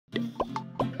Are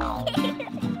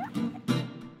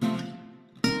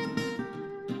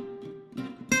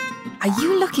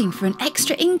you looking for an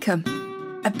extra income?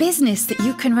 A business that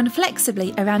you can run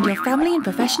flexibly around your family and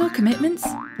professional commitments?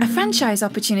 A franchise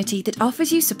opportunity that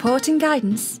offers you support and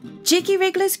guidance? Jiggy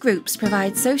Wrigglers Groups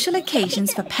provide social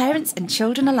occasions for parents and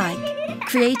children alike,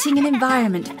 creating an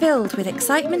environment filled with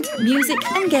excitement, music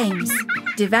and games.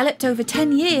 Developed over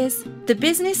 10 years, the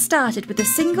business started with a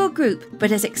single group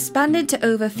but has expanded to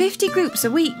over 50 groups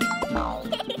a week.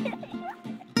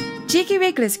 Jiggy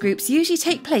Wrigglers Groups usually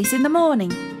take place in the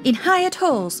morning, in hired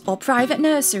halls or private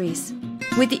nurseries,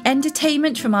 with the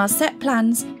entertainment from our set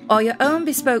plans or your own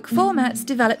bespoke formats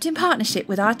developed in partnership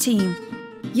with our team.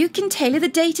 You can tailor the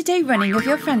day-to-day running of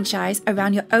your franchise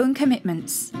around your own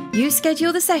commitments. You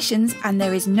schedule the sessions and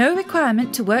there is no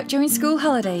requirement to work during school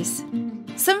holidays.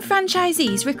 Some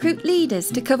franchisees recruit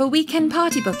leaders to cover weekend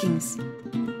party bookings.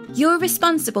 You're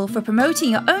responsible for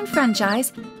promoting your own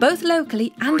franchise both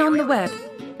locally and on the web,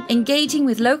 engaging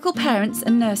with local parents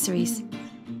and nurseries.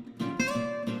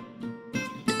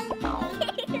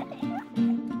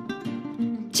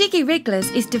 Jiggy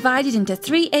Wrigglers is divided into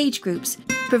 3 age groups,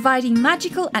 providing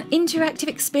magical and interactive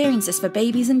experiences for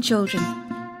babies and children.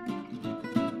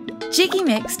 Jiggy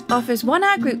Mixed offers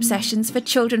 1-hour group sessions for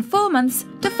children 4 months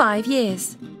to 5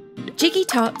 years. Jiggy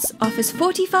Tots offers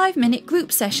 45-minute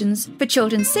group sessions for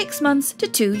children 6 months to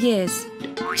 2 years.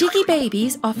 Jiggy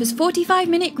Babies offers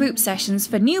 45-minute group sessions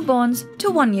for newborns to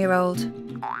 1-year-old.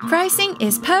 Pricing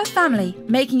is per family,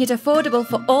 making it affordable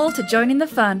for all to join in the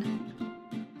fun.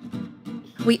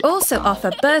 We also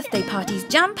offer birthday parties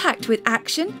jam-packed with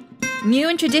action, new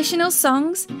and traditional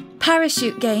songs,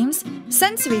 parachute games,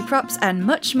 sensory props and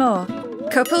much more.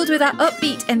 Coupled with our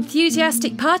upbeat,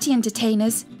 enthusiastic party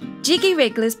entertainers, Jiggy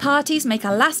Wrigglers parties make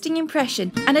a lasting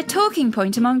impression and a talking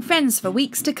point among friends for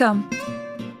weeks to come.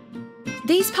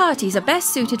 These parties are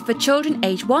best suited for children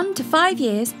aged 1 to 5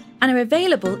 years and are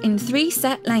available in 3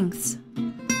 set lengths.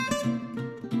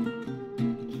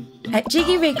 At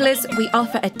Jiggy Wrigglers, we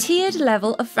offer a tiered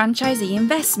level of franchisee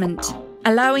investment,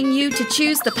 allowing you to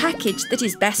choose the package that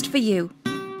is best for you.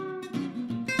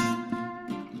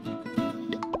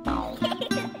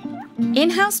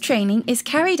 In-house training is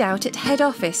carried out at head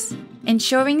office,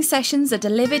 ensuring sessions are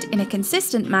delivered in a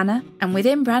consistent manner and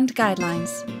within brand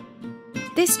guidelines.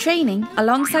 This training,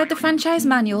 alongside the franchise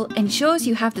manual, ensures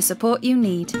you have the support you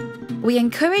need. We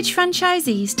encourage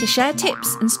franchisees to share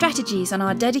tips and strategies on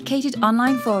our dedicated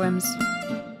online forums.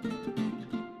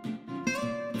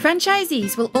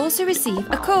 Franchisees will also receive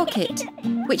a core kit,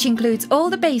 which includes all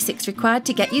the basics required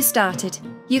to get you started.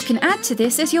 You can add to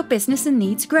this as your business and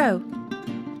needs grow.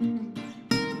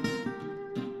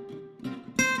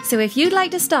 So if you'd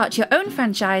like to start your own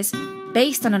franchise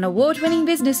based on an award-winning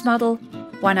business model,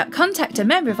 why not contact a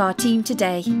member of our team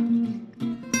today?